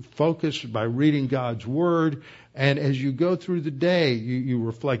 you focus by reading God's Word, and as you go through the day, you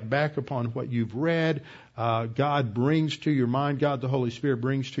reflect back upon what you've read. God brings to your mind, God the Holy Spirit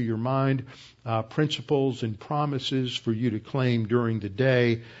brings to your mind principles and promises for you to claim during the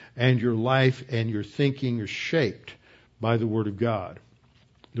day, and your life and your thinking are shaped by the Word of God.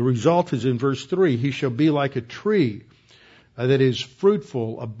 The result is in verse 3, he shall be like a tree that is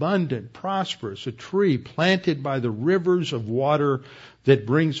fruitful, abundant, prosperous, a tree planted by the rivers of water that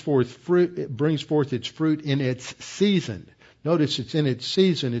brings forth its fruit in its season. Notice it's in its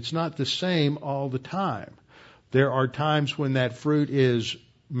season. It's not the same all the time. There are times when that fruit is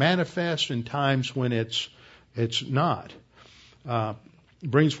manifest and times when it's not.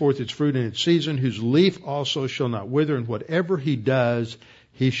 Brings forth its fruit in its season, whose leaf also shall not wither, and whatever he does,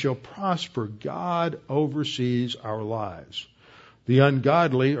 he shall prosper. God oversees our lives. The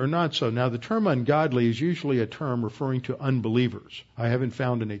ungodly are not so. Now, the term ungodly is usually a term referring to unbelievers. I haven't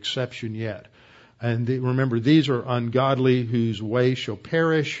found an exception yet. And remember, these are ungodly whose way shall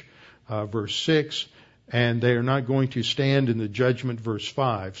perish, verse 6, and they are not going to stand in the judgment, verse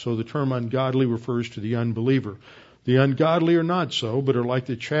 5. So the term ungodly refers to the unbeliever. The ungodly are not so, but are like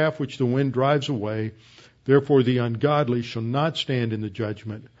the chaff which the wind drives away. Therefore the ungodly shall not stand in the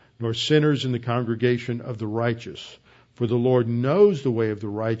judgment, nor sinners in the congregation of the righteous. For the Lord knows the way of the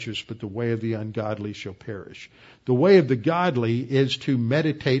righteous, but the way of the ungodly shall perish. The way of the godly is to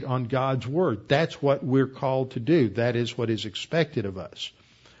meditate on God's Word. That's what we're called to do. That is what is expected of us.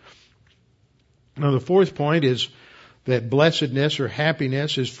 Now the fourth point is that blessedness or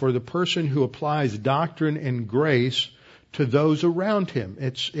happiness is for the person who applies doctrine and grace to those around him.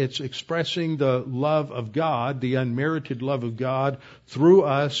 It's expressing the love of God, the unmerited love of God through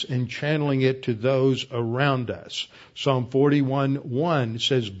us and channeling it to those around us. Psalm 41:1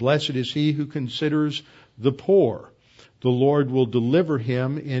 says, blessed is he who considers the poor. The Lord will deliver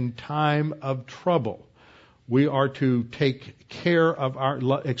him in time of trouble. We are to take care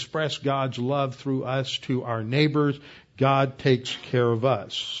of express God's love through us to our neighbors. God takes care of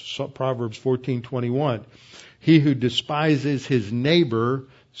us. So Proverbs 14:21. He who despises his neighbor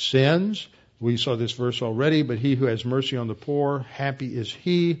sins. We saw this verse already, but he who has mercy on the poor, happy is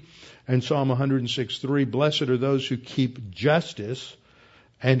he. And Psalm 106:3, blessed are those who keep justice,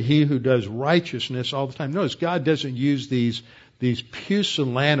 and he who does righteousness all the time. Notice, God doesn't use these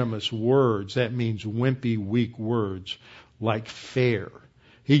pusillanimous words, that means wimpy, weak words, like fair.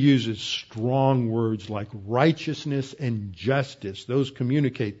 He uses strong words like righteousness and justice. Those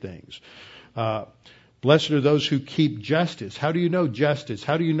communicate things. Blessed are those who keep justice. How do you know justice?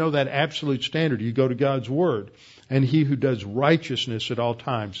 How do you know that absolute standard? You go to God's Word. And he who does righteousness at all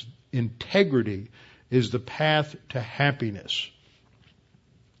times. Integrity is the path to happiness.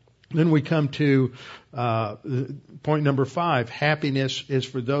 Then we come to point number 5. Happiness is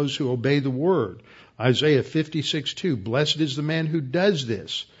for those who obey the Word. Isaiah 56:2. Blessed is the man who does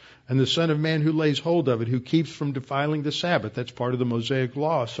this. and the Son of Man who lays hold of it, who keeps from defiling the Sabbath. That's part of the Mosaic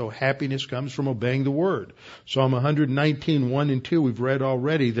law. So happiness comes from obeying the word. Psalm 119, 1 and 2, we've read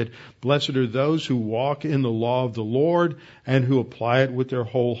already that blessed are those who walk in the law of the Lord and who apply it with their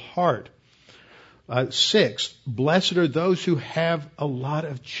whole heart. 6, blessed are those who have a lot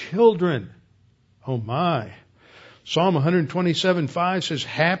of children. Oh my. Psalm 127, 5 says,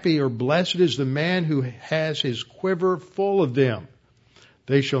 happy or blessed is the man who has his quiver full of them.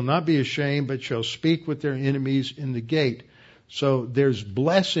 They shall not be ashamed, but shall speak with their enemies in the gate. So there's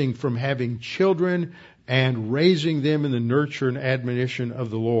blessing from having children and raising them in the nurture and admonition of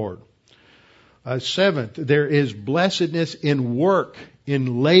the Lord. 7th, there is blessedness in work,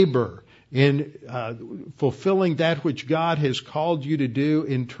 in labor, in fulfilling that which God has called you to do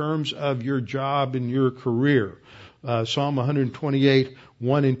in terms of your job and your career. Psalm 128,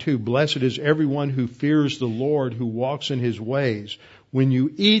 1 and 2, blessed is everyone who fears the Lord, who walks in his ways. When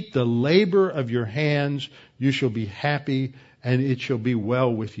you eat the labor of your hands, you shall be happy, and it shall be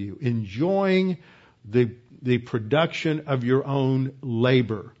well with you. Enjoying the production of your own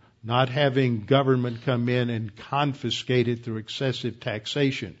labor, not having government come in and confiscate it through excessive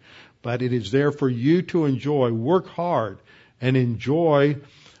taxation. But it is there for you to enjoy. Work hard and enjoy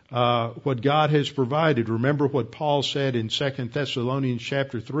what God has provided. Remember what Paul said in 2 Thessalonians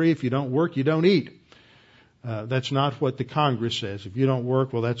chapter 3, if you don't work, you don't eat. That's not what the Congress says. If you don't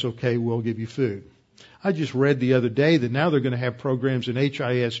work, well, that's okay, we'll give you food. I just read the other day that now they're going to have programs in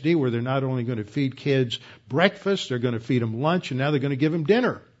HISD where they're not only going to feed kids breakfast, they're going to feed them lunch, and now they're going to give them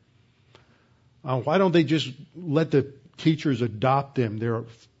dinner. Why don't they just let the teachers adopt them?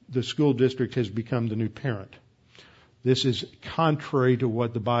 The school district has become the new parent. This is contrary to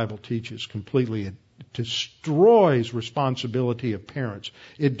what the Bible teaches completely. It destroys responsibility of parents.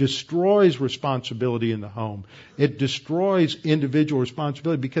 It destroys responsibility in the home. It destroys individual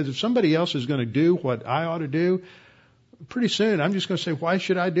responsibility, because if somebody else is going to do what I ought to do, pretty soon I'm just going to say, why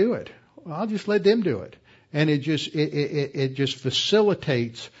should I do it? Well, I'll just let them do it. And it just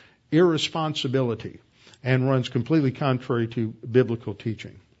facilitates irresponsibility and runs completely contrary to biblical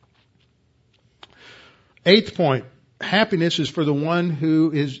teaching. 8th point, happiness is for the one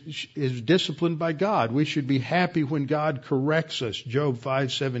who is disciplined by God. We should be happy when God corrects us. Job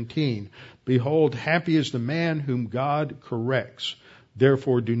 5:17. Behold, happy is the man whom God corrects.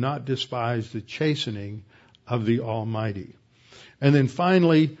 Therefore do not despise the chastening of the Almighty. And then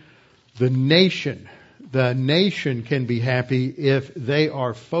finally, the nation. The nation can be happy if they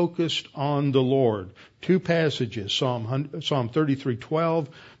are focused on the Lord. 2 passages, Psalm 33:12,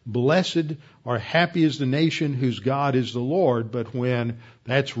 blessed or happy is the nation whose God is the Lord. But when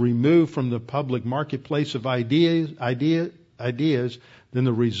that's removed from the public marketplace of ideas, then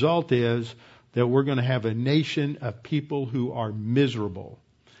the result is that we're going to have a nation of people who are miserable.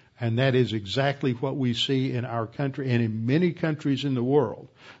 And that is exactly what we see in our country and in many countries in the world.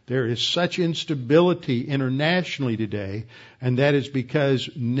 There is such instability internationally today, and that is because,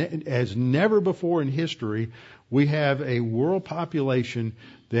 as never before in history, we have a world population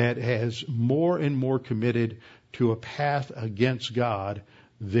that has more and more committed to a path against God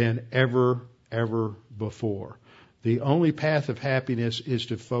than ever before. The only path of happiness is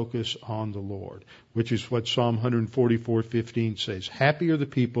to focus on the Lord, which is what Psalm 144:15 says. Happy are the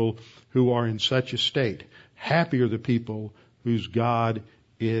people who are in such a state. Happy are the people whose God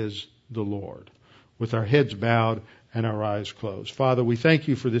is the Lord. With our heads bowed and our eyes closed. Father, we thank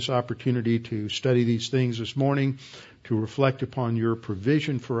you for this opportunity to study these things this morning, to reflect upon your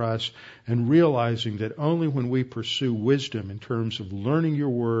provision for us, and realizing that only when we pursue wisdom in terms of learning your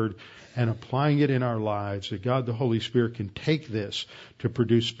word and applying it in our lives, that God the Holy Spirit can take this to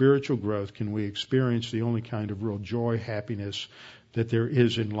produce spiritual growth, can we experience the only kind of real joy, happiness that there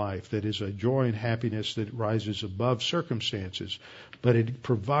is in life, that is a joy and happiness that rises above circumstances, but it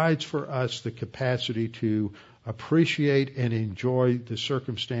provides for us the capacity to appreciate and enjoy the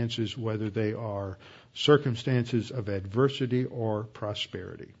circumstances, whether they are circumstances of adversity or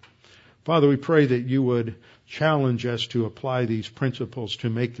prosperity. Father, we pray that you would challenge us to apply these principles to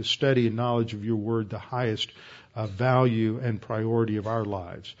make the study and knowledge of your word the highest value and priority of our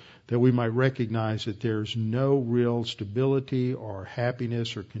lives, that we might recognize that there's no real stability or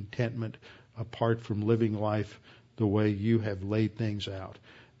happiness or contentment apart from living life the way you have laid things out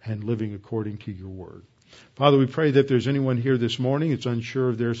and living according to your word. Father, we pray that if there's anyone here this morning that's unsure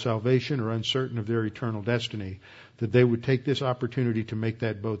of their salvation or uncertain of their eternal destiny, that they would take this opportunity to make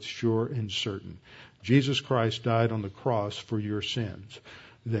that both sure and certain. Jesus Christ died on the cross for your sins.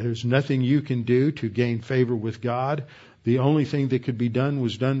 There's nothing you can do to gain favor with God. The only thing that could be done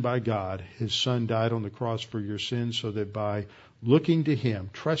was done by God. His Son died on the cross for your sins so that by looking to Him,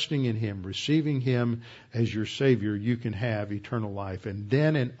 trusting in Him, receiving Him as your Savior, you can have eternal life. And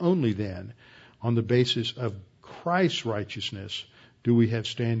then and only then, on the basis of Christ's righteousness, do we have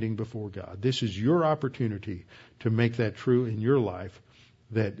standing before God. This is your opportunity to make that true in your life,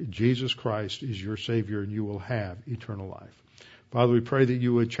 that Jesus Christ is your Savior and you will have eternal life. Father, we pray that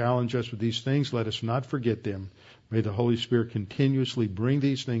you would challenge us with these things. Let us not forget them. May the Holy Spirit continuously bring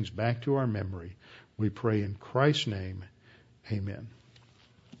these things back to our memory. We pray in Christ's name. Amen.